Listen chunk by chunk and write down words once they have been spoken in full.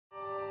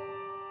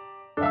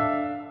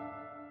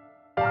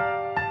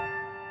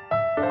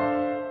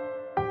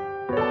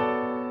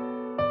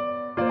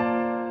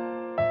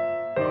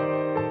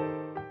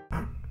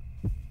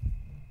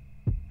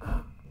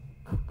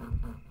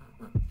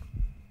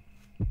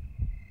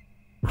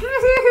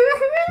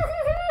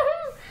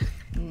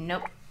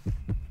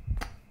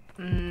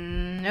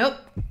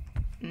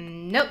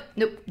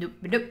Nope, nope,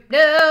 nope,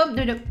 nope,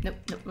 nope, nope, nope,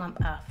 nope, lamp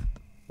off.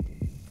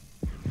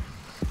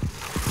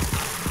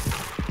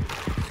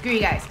 Screw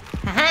you guys.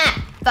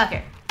 Haha!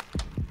 Fucker.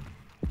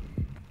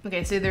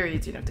 Okay, so they're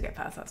easy enough to get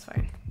past, that's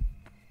fine.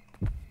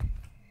 Let's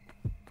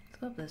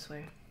go up this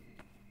way.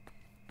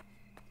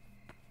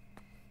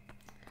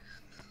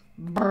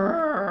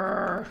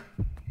 Brrr.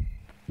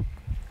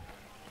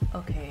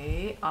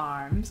 Okay,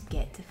 arms,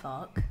 get to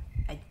fuck.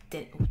 I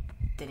did, oh,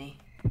 didn't he?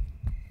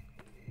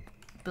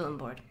 Bulletin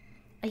board.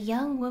 A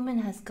young woman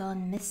has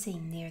gone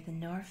missing near the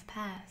North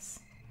Pass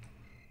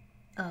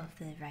of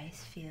the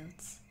rice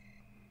fields.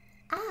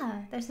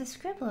 Ah, there's a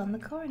scribble on the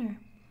corner.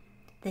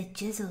 The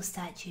Jizzle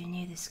statue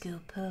near the school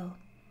pool.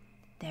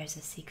 There's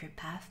a secret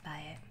path by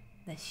it.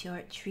 There's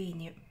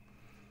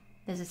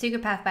a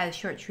secret path by the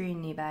short tree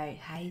nearby.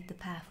 Hide the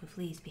path with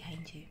leaves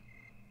behind you.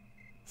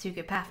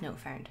 Secret path note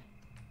found.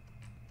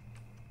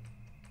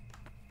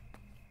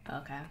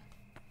 Okay.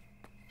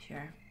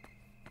 Sure.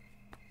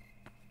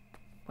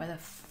 Where the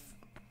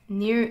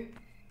near...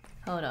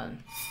 Hold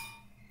on.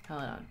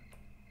 Hold on.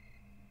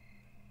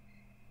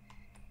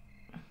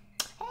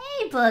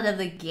 Hey, Blood of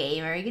the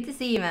Gamer. Good to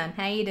see you, man.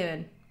 How you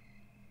doing?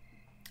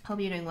 Hope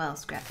you're doing well,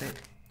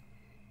 scrapbook.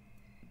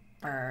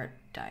 Bird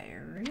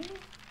diary?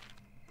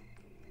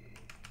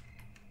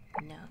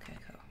 No, okay,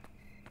 cool.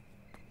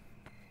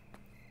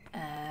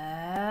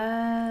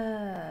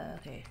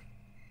 Okay.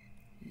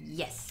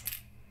 Yes.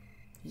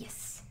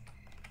 Yes.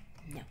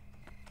 No.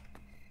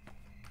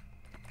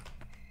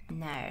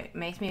 Now, it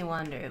makes me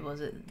wonder,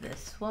 was it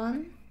this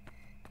one?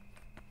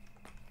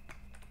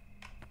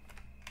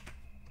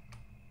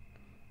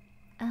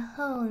 A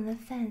hole in the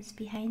fence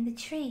behind the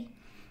tree.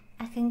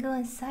 I can go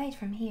inside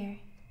from here.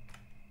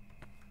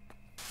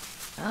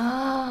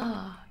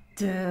 Ah!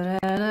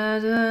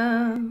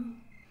 Da-da-da-da.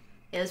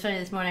 It was funny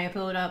this morning. I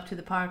pulled up to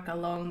the park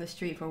along the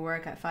street for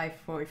work at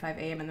 5:45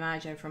 AM and the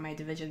manager from my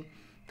division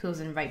pulls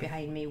in right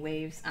behind me,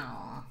 waves.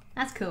 Aww,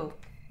 that's cool.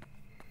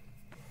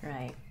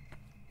 Right.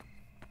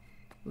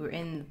 We're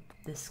in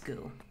the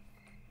school.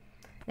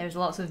 There's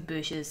lots of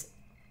bushes.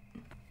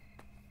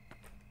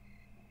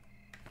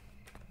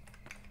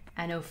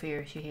 I know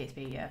Fear, she hates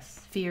me, yes.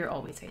 Fear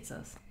always hates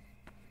us.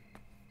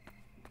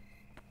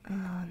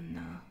 Oh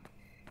no.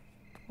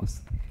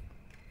 What's...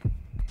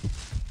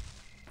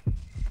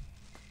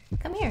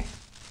 Come here.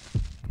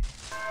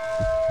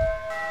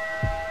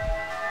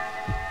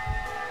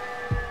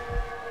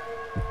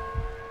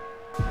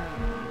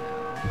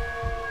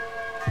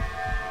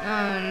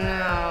 Oh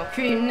no,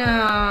 Cream,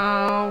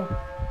 no.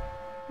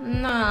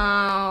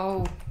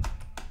 No.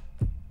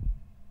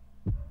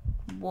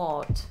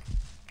 What?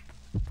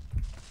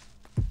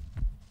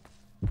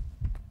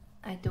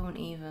 I don't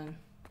even.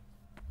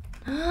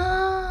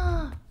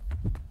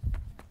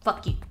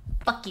 Fuck you.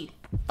 Fuck you.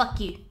 Fuck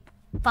you.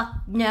 Fuck.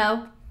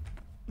 No.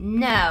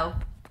 No.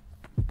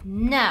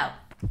 No.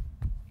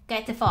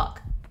 Get the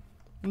fuck.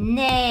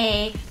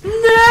 Nay.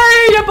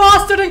 Nay, you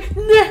bastard!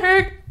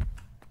 Nay!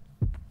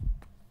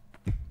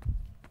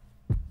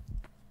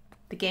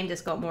 The game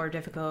just got more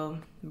difficult.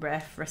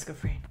 Breath, risk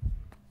of rain.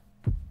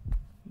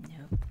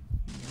 No.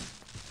 No.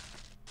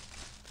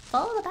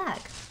 Follow the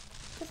bag.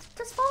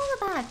 Just follow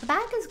the bag. The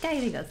bag is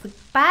guiding us. The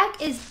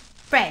bag is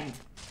friend.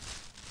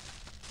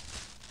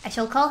 I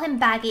shall call him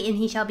Baggy and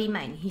he shall be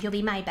mine. He shall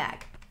be my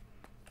bag.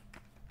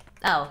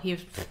 Oh, he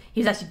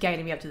was actually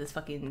guiding me up to this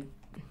fucking...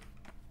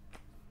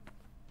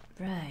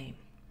 Right.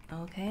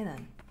 Okay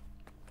then.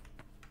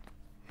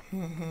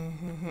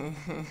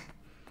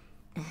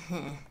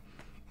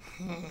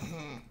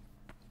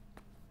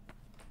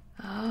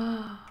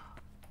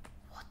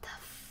 What the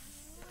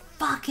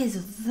fuck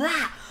is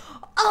that?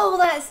 Oh,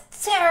 that's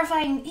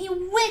terrifying. He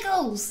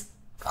wiggles.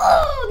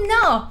 Oh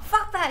no,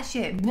 fuck that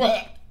shit.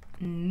 Blech.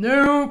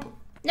 Nope.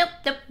 Nope,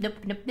 nope, nope,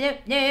 nope, nope,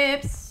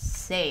 nope.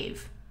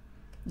 Save.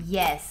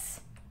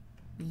 Yes.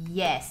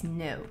 Yes,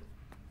 no.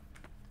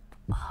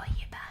 Oh,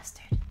 you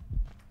bastard.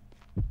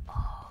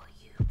 Oh,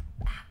 you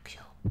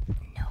actual.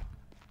 Nope.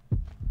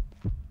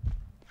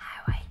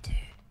 How I do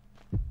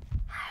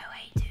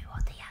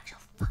what the actual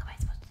fuck am I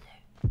supposed to do?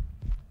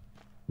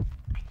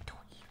 I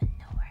don't even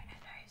know where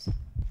it is.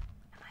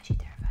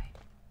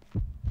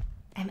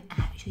 I'm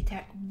actually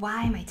terrified.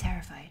 Why am I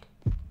terrified?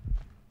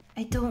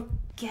 I don't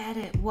get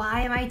it.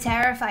 Why am I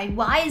terrified?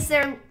 Why is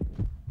there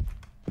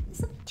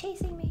something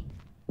chasing me?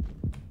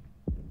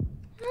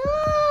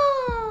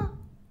 Ah!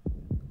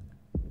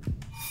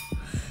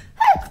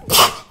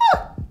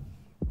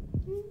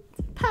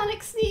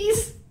 Panic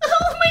sneeze.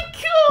 Oh my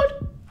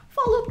god!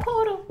 Follow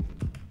portal.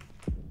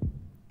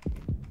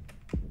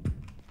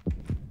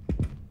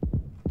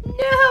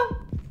 No!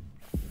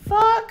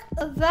 Fuck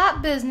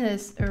that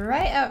business.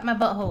 Right out my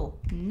butthole.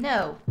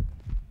 No.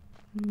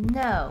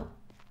 No.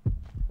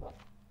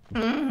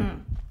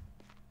 Mm-hmm.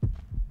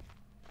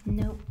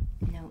 Nope.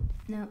 No.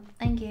 No.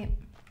 Thank you.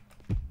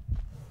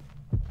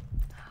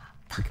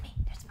 Fuck me.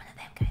 There's one of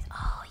them guys.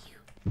 Oh, you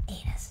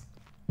anus.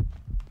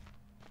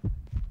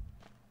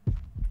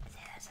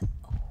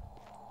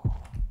 Oh.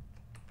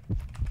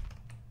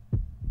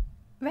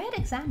 Red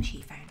exam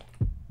sheet found.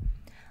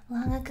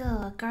 Long ago,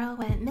 a girl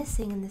went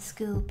missing in the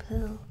school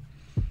pool.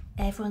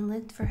 Everyone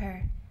looked for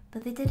her,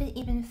 but they didn't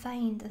even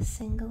find a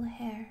single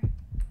hair.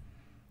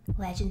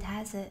 Legend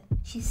has it,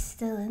 she's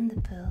still in the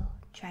pool,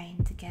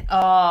 trying to get...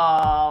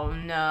 Oh,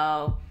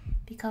 no.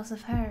 Because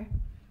of her,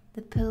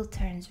 the pool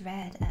turns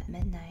red at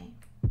midnight.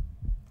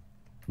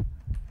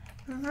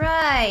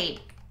 Right.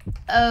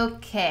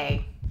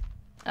 Okay.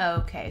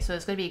 Okay, so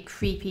it's gonna be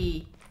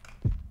creepy.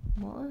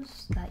 What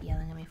was that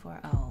yelling at me for?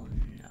 Oh,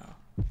 no.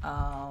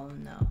 Oh,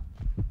 no.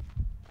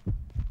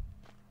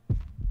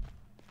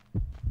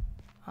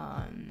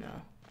 Oh,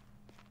 no.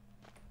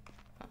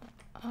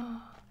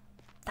 Oh,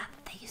 that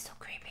thing is so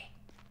creepy.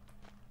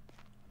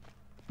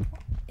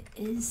 What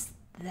is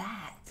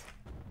that?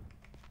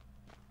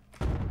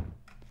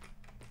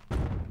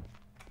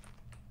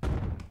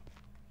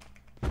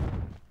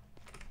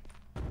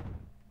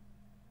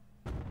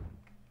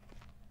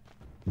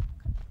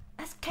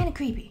 That's kind of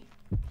creepy.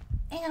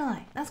 Ain't gonna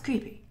lie, that's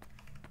creepy.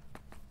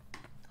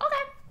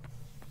 Okay.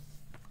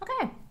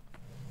 Okay.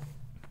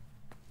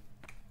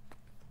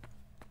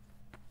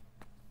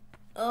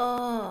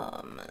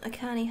 Oh, man, I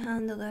can't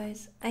handle,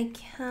 guys. I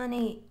can't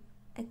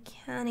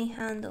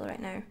handle right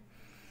now.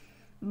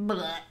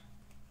 Blah.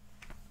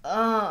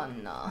 Oh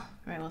no.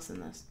 Right, what's in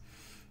this?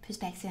 Push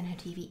Bexy on her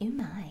TV. Oh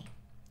my.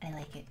 I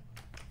like it.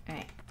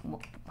 Alright,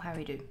 how do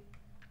we do?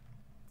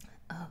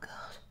 Oh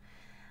god.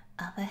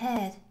 Up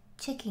ahead,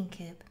 chicken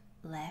coop.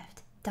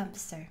 Left,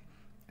 dumpster.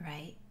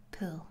 Right,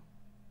 pool.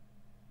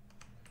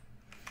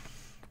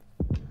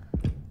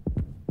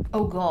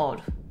 Oh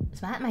god.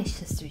 Is that my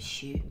sister's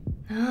shoe?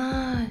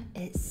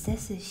 It's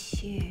Sis's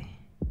shoe.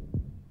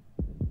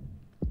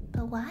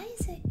 But why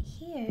is it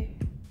here?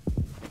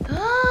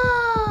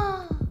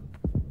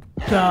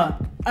 The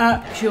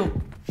actual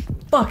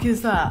fuck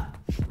is that?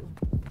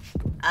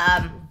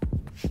 I'm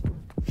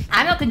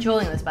not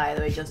controlling this, by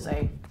the way, just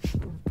saying.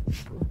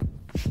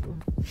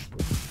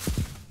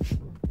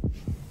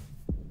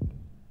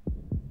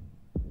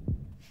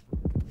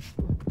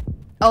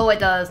 Oh, it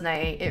does,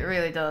 Night. It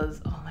really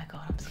does. Oh my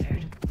god, I'm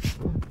scared.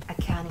 I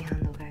can't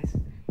handle, guys.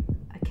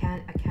 I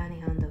can't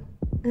handle.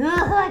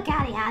 I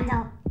can't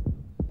handle.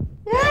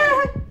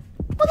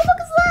 What the fuck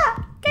is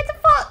that? Get the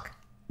fuck!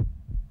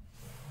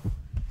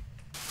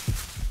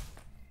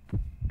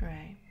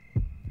 Right.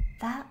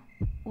 That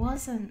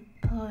wasn't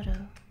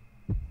Poto.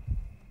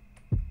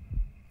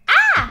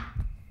 Ah!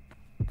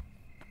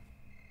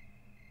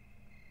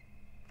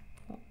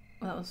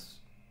 That was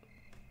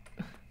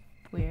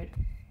weird.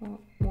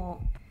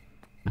 Well,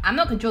 I'm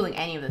not controlling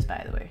any of this,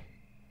 by the way.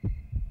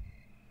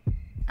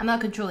 I'm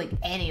not controlling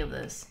any of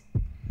this.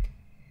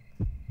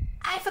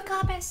 I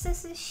forgot about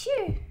Sis's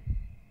shoe.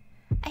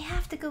 I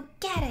have to go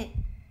get it.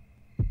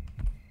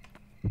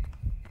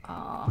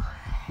 Oh,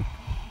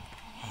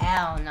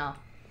 hell no.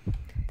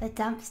 The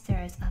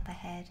dumpster is up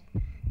ahead.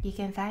 You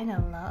can find a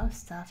lot of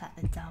stuff at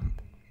the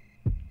dump.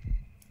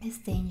 It's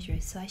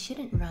dangerous, so I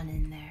shouldn't run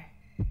in there.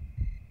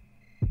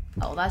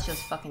 Oh, that's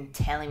just fucking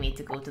telling me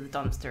to go to the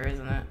dumpster,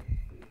 isn't it?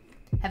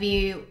 Have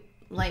you,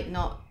 like,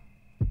 not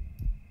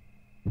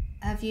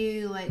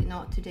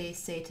today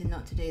stated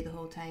not today the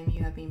whole time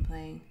you have been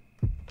playing?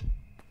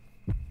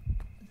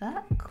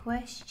 That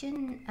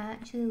question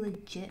actually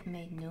legit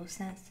made no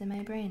sense to my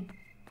brain.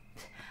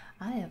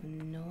 I have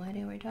no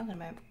idea what you're talking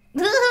about.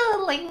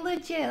 Like,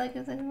 legit, like, I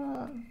was like,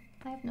 oh,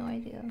 I have no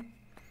idea.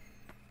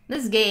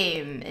 This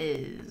game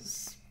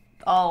is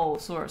all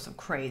sorts of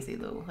crazy,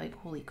 though. Like,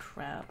 holy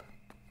crap.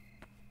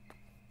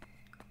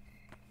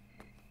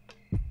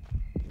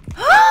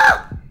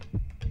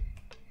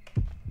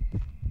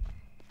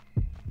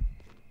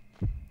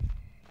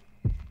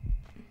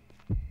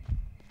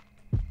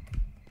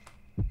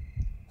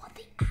 What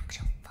the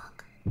actual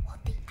fuck?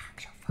 What the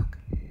actual fuck?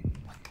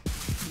 What the...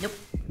 Nope.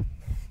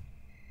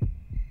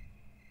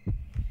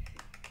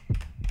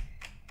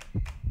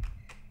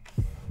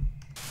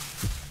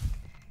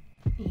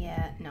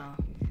 Yeah, no.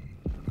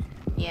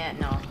 Yeah,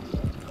 no.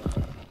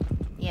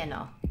 Yeah,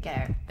 no. Get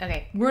out.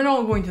 Okay, we're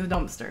not going to the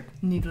dumpster,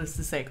 needless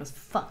to say, because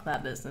fuck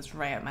that business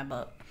right out my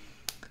butt.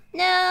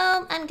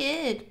 No, I'm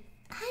good.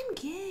 I'm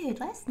good.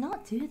 Let's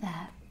not do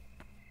that.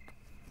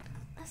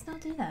 Let's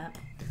not do that.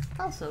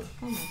 Also,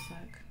 hold on a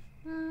sec.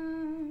 There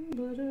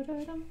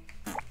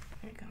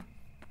you go.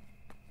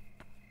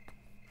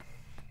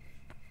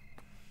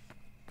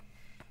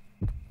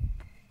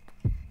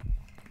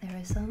 There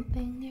is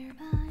something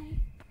nearby,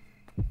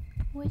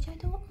 which I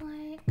don't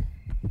like.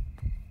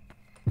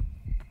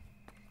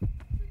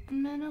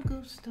 Me no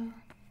gusta.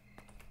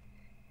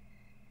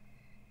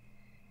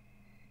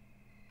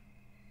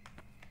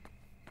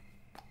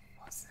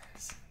 What's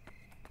this?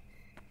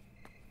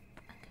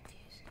 I'm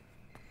confused.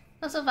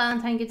 Also,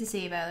 Valentine, good to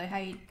see you, Valerie. How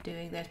you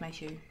doing? There's my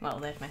shoe. Well,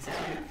 there's my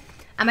sister shoe.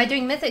 Am I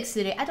doing mythics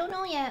today? I don't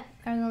know yet.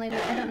 Or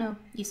later. I don't know.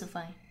 You so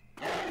fine.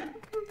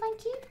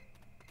 Thank you.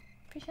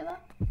 Appreciate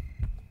that.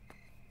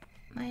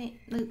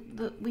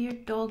 The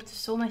weird dog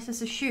stole my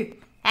sister's shoe.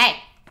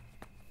 Hey!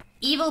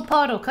 Evil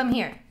Poto, come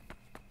here.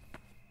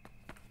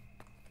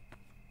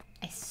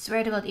 I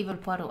swear to God, Evil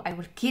Poto, I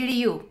will kill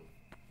you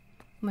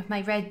with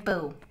my red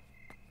bow.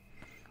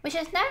 Which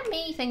is now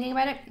me thinking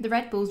about it. The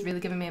Red Bull's really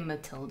giving me a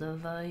Matilda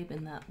vibe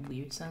in that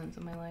weird sense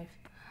of my life.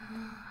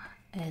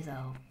 It is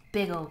a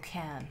big old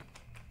can.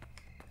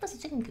 That's a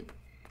chicken coop.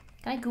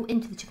 Can I go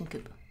into the chicken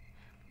coop?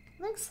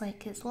 Looks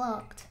like it's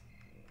locked.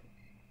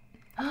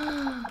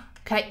 Can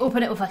I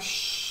open it with a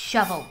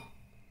shovel?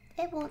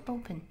 It won't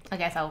open. I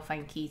guess I'll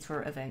find keys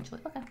for it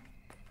eventually. Okay.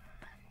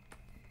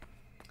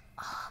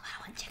 Oh,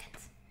 I want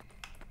chickens.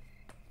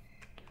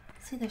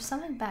 See, there's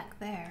something back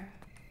there.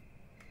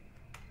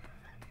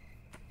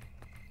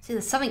 See,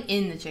 there's something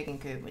in the chicken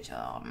coop, which,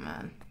 oh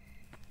man.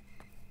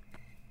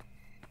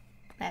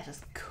 That's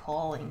just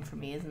calling for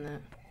me, isn't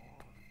it?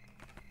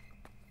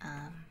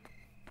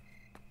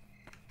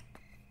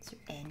 Is there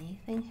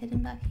anything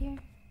hidden back here?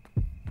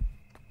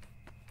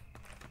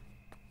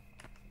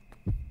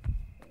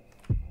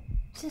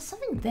 So there's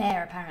something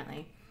there,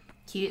 apparently.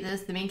 Cute,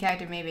 this, the main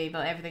character maybe,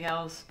 but everything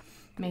else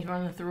makes me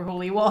want to throw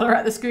holy water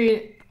at the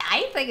screen.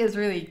 I think it's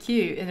really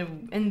cute,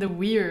 and the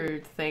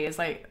weird thing is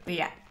like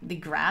the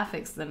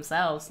graphics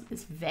themselves.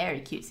 It's very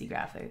cutesy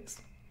graphics.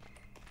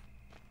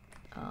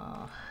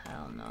 Oh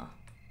hell no!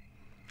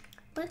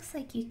 Looks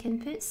like you can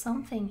put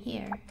something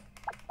here.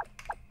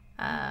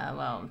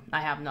 Well,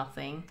 I have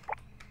nothing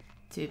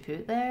to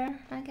put there,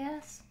 I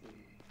guess.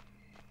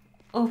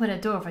 Open a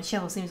door for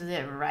shovel seems to do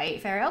it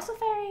right. Fairy, also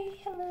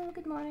Fairy. Hello,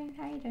 good morning.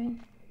 How are you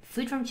doing?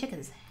 Food from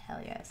chickens.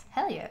 Hell yes.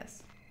 Hell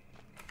yes.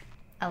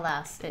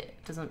 Alas, it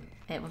doesn't.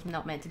 It was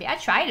not meant to be. I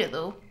tried it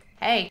though.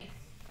 Hey,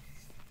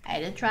 I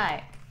did try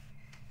it.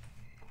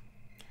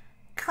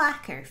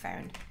 Clacker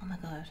found. Oh my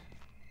god.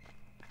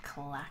 A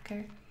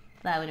clacker?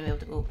 That I wouldn't be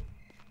able to.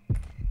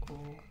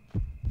 Oh.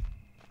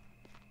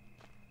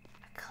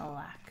 A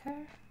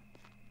clacker?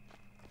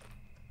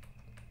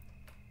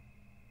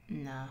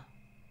 No.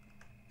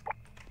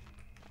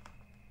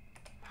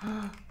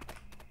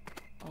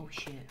 Oh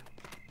shit.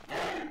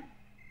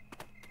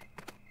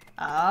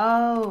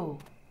 Oh.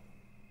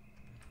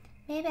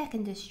 Maybe I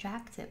can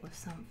distract it with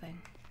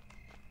something.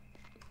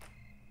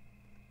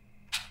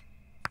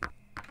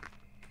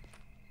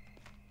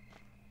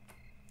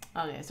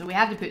 Okay, so we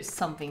have to put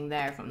something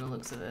there from the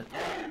looks of it.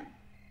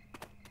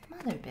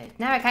 Mother bitch.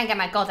 Now I can't get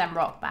my goddamn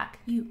rock back.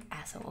 You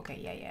asshole. Okay,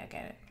 yeah, I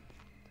get it.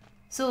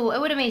 So it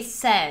would have made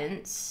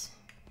sense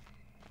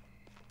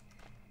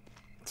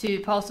to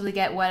possibly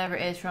get whatever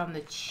it is from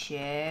the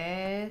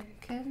chickens.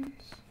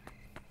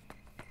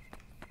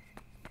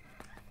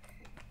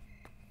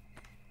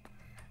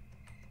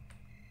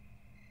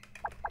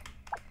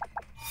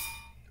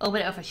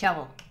 Open it with a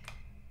shovel.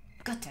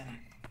 God damn it.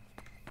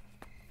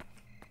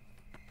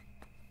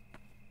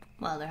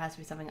 Well, there has to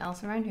be something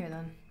else around here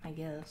then, I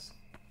guess.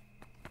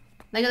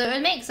 Like, it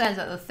would make sense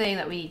that the thing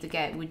that we need to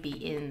get would be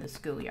in the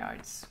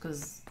schoolyards,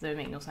 because it would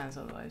make no sense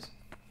otherwise.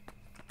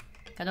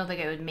 I don't think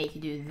it would make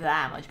you do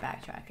that much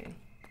backtracking.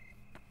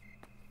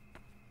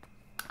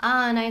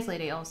 Ah, nice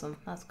lady, awesome.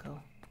 That's cool.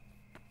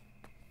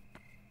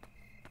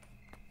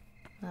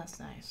 That's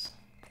nice.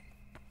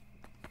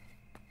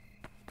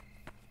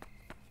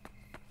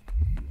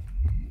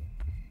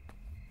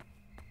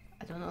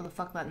 I don't know what the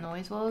fuck that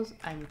noise was.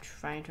 I'm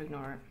trying to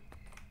ignore it.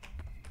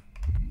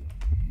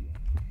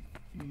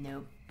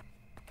 Nope.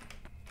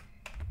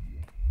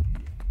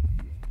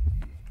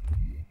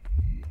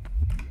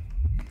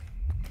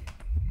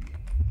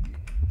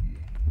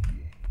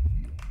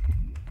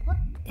 What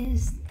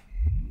is...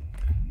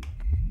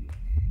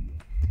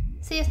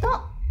 See, it's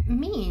not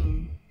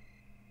mean.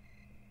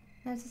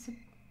 That's just a...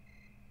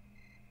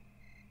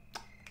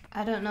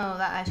 I don't know,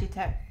 that actually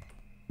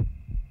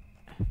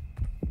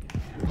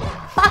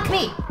Fuck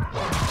me!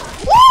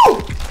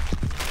 Woo!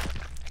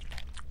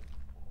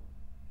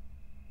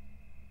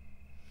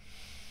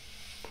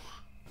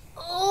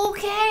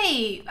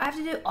 Okay! I have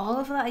to do all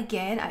of that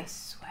again? I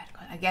swear to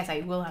God. I guess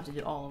I will have to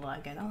do all of that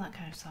again. Oh, that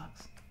kind of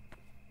sucks.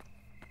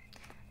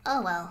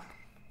 Oh well.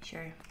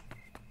 Sure.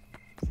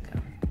 Let's go.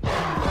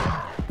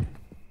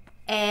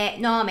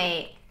 No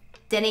mate.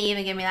 Didn't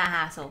even give me that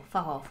hassle.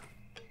 Fuck off.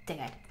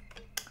 Dickhead.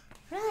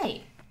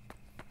 Right.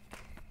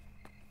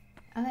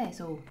 Okay,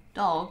 so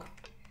dog.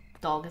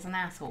 Dog is an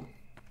asshole.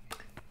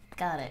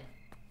 Got it.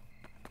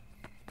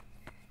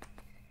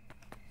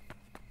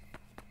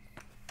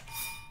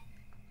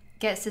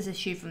 Gets this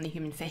issue from the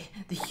human face.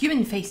 The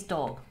human face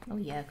dog. Oh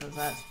yeah, because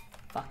that's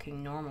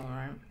fucking normal,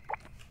 right?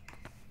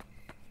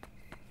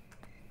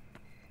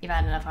 You've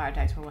had enough heart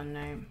attacks for one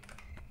night.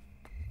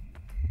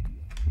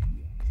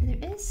 So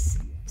there is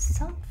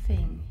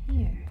something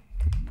here.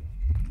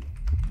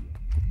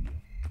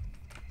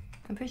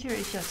 I'm pretty sure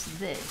it's just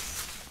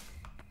this.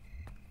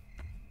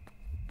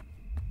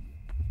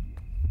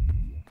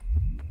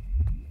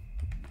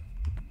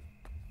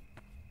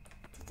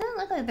 It doesn't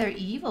look like they're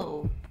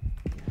evil.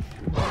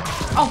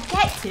 Oh,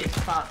 get to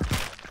fuck.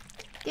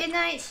 Good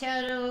night,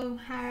 Shadow.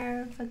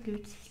 Have a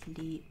good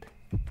sleep.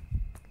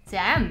 See,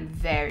 I am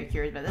very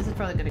curious, but this is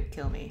probably gonna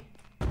kill me.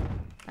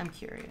 I'm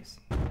curious.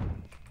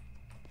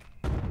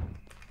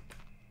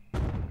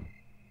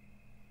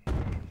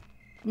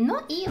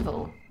 Not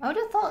evil. I would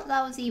have thought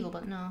that was evil,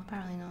 but no,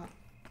 apparently not.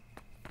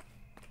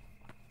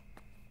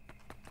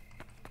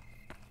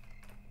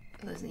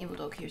 There's an evil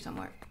dog here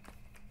somewhere.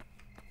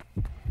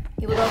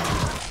 Evil dog.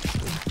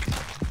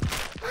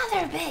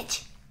 Mother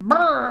bitch!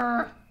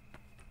 Brrr!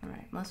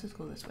 Alright, let's just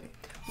go this way.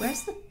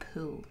 Where's the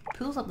pool?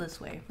 Pool's up this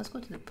way. Let's go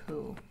to the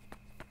pool.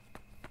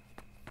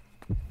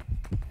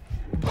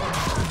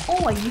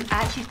 Oh, are you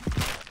actually...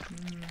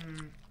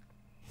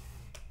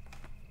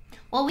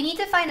 Well, we need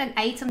to find an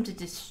item to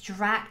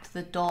distract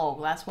the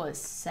dog. That's what it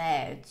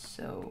said,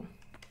 so...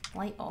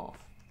 Light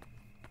off.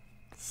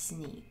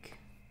 Sneak.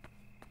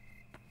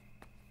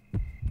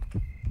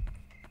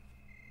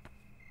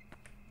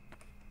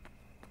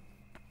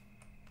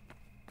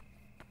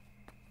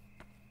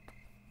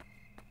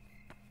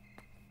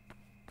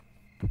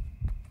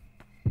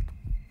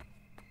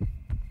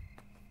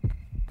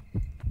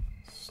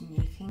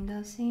 Sneaking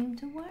does seem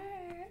to work.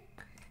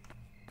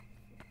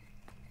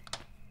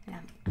 Yeah.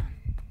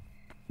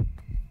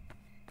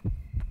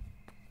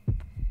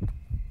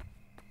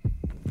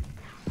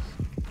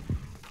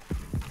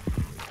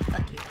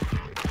 Fuck you.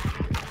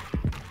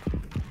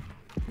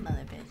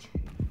 Mother bitch.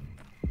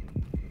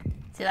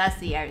 See, that's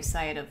the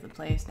outside of the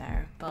place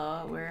now,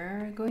 but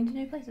we're going to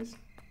new places.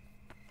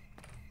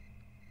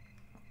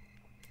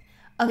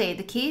 Okay,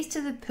 the keys to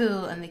the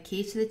pool and the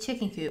keys to the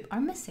chicken coop are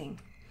missing.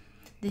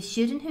 The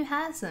student who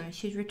has them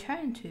should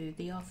return to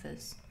the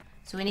office.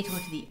 So we need to go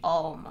to the...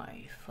 Oh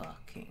my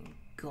fucking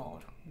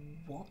god.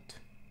 What?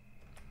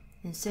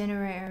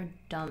 Incinerator,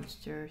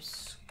 dumpster,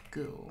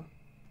 school.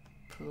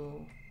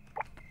 Pool.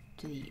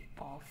 To the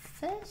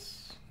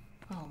office?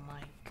 Oh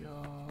my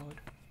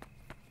god.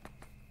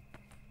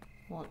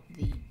 What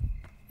the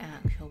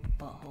actual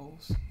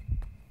buttholes.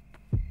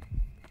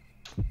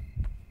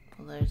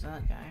 Well, there's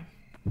that guy.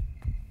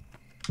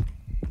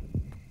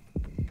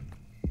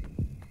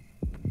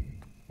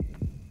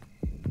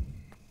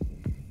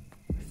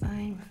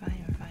 We're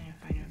fine.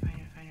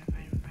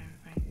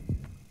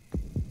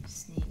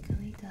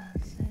 Sneakily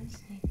does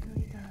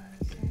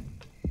it.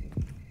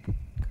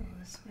 Go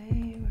this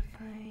way, we're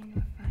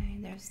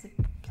fine. There's the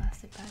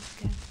plastic bag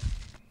again.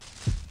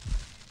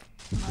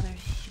 Mother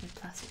shit,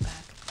 plastic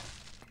bag.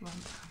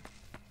 Lump.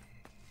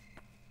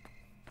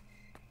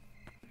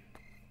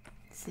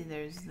 See,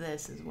 there's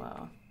this as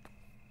well.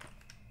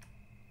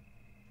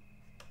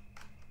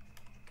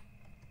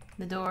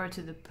 The door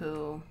to the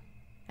pool,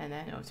 and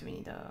then also we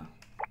need a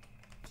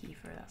key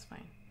for it, that's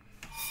fine.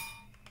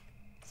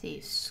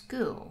 See,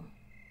 school.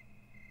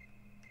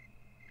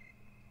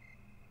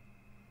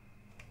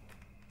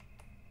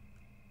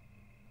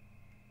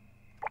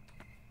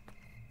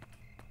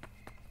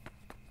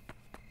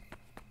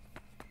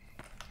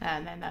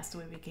 And then that's the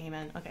way we came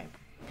in. Okay.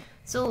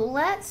 So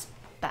let's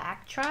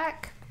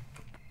backtrack.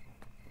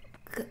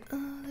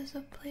 Oh, there's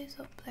a place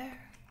up there.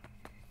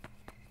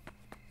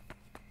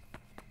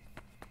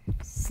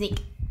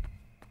 Sneak.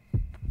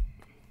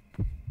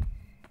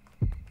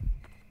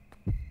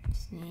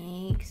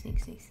 Sneak.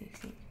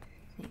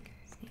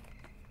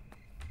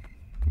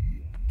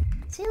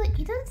 See, like,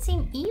 he doesn't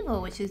seem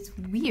evil, which is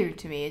weird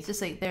to me. It's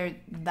just like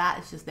that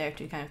is just there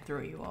to kind of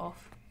throw you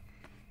off.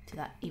 To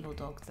that evil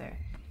dog's there.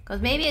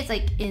 Because maybe it's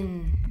like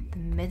in the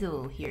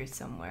middle here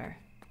somewhere.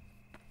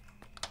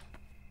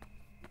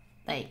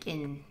 Like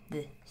in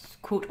the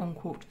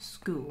quote-unquote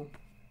school.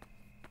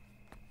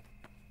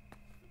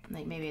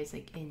 Like maybe it's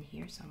like in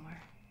here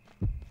somewhere.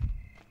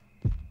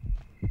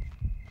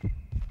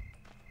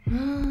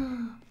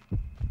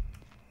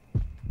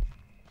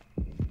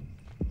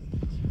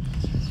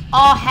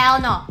 Oh hell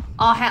no.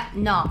 Oh hell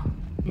no.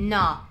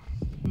 No.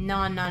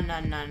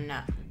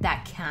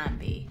 That can't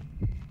be.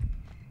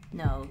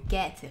 No,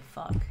 get the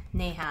fuck.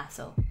 Nay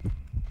hassle.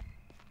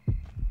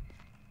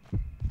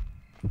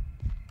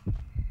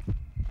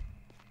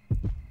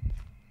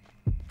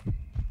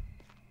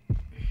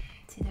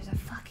 See, there's a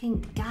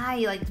fucking guy,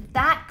 like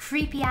that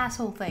creepy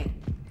asshole thing.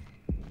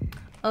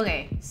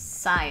 Okay,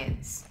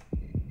 science.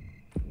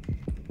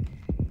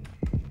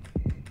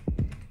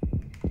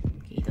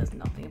 He does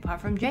nothing apart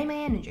from drain my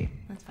energy.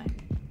 That's fine.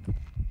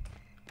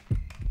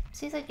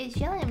 See, it's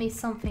yelling at me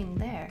something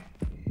there.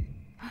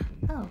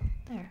 Oh,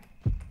 there.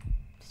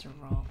 Just a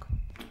rock.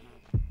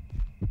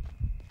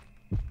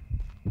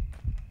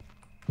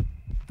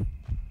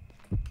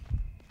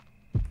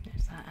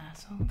 There's that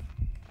asshole.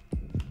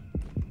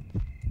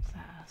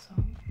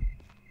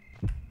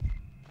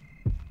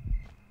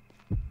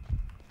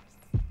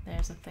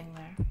 There's a thing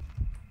there.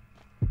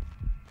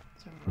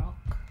 It's a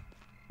rock.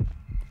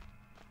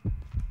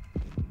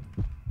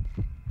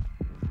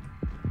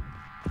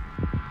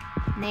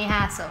 Nay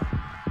hassle.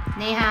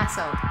 Nay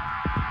hassle.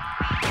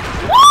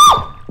 Woo!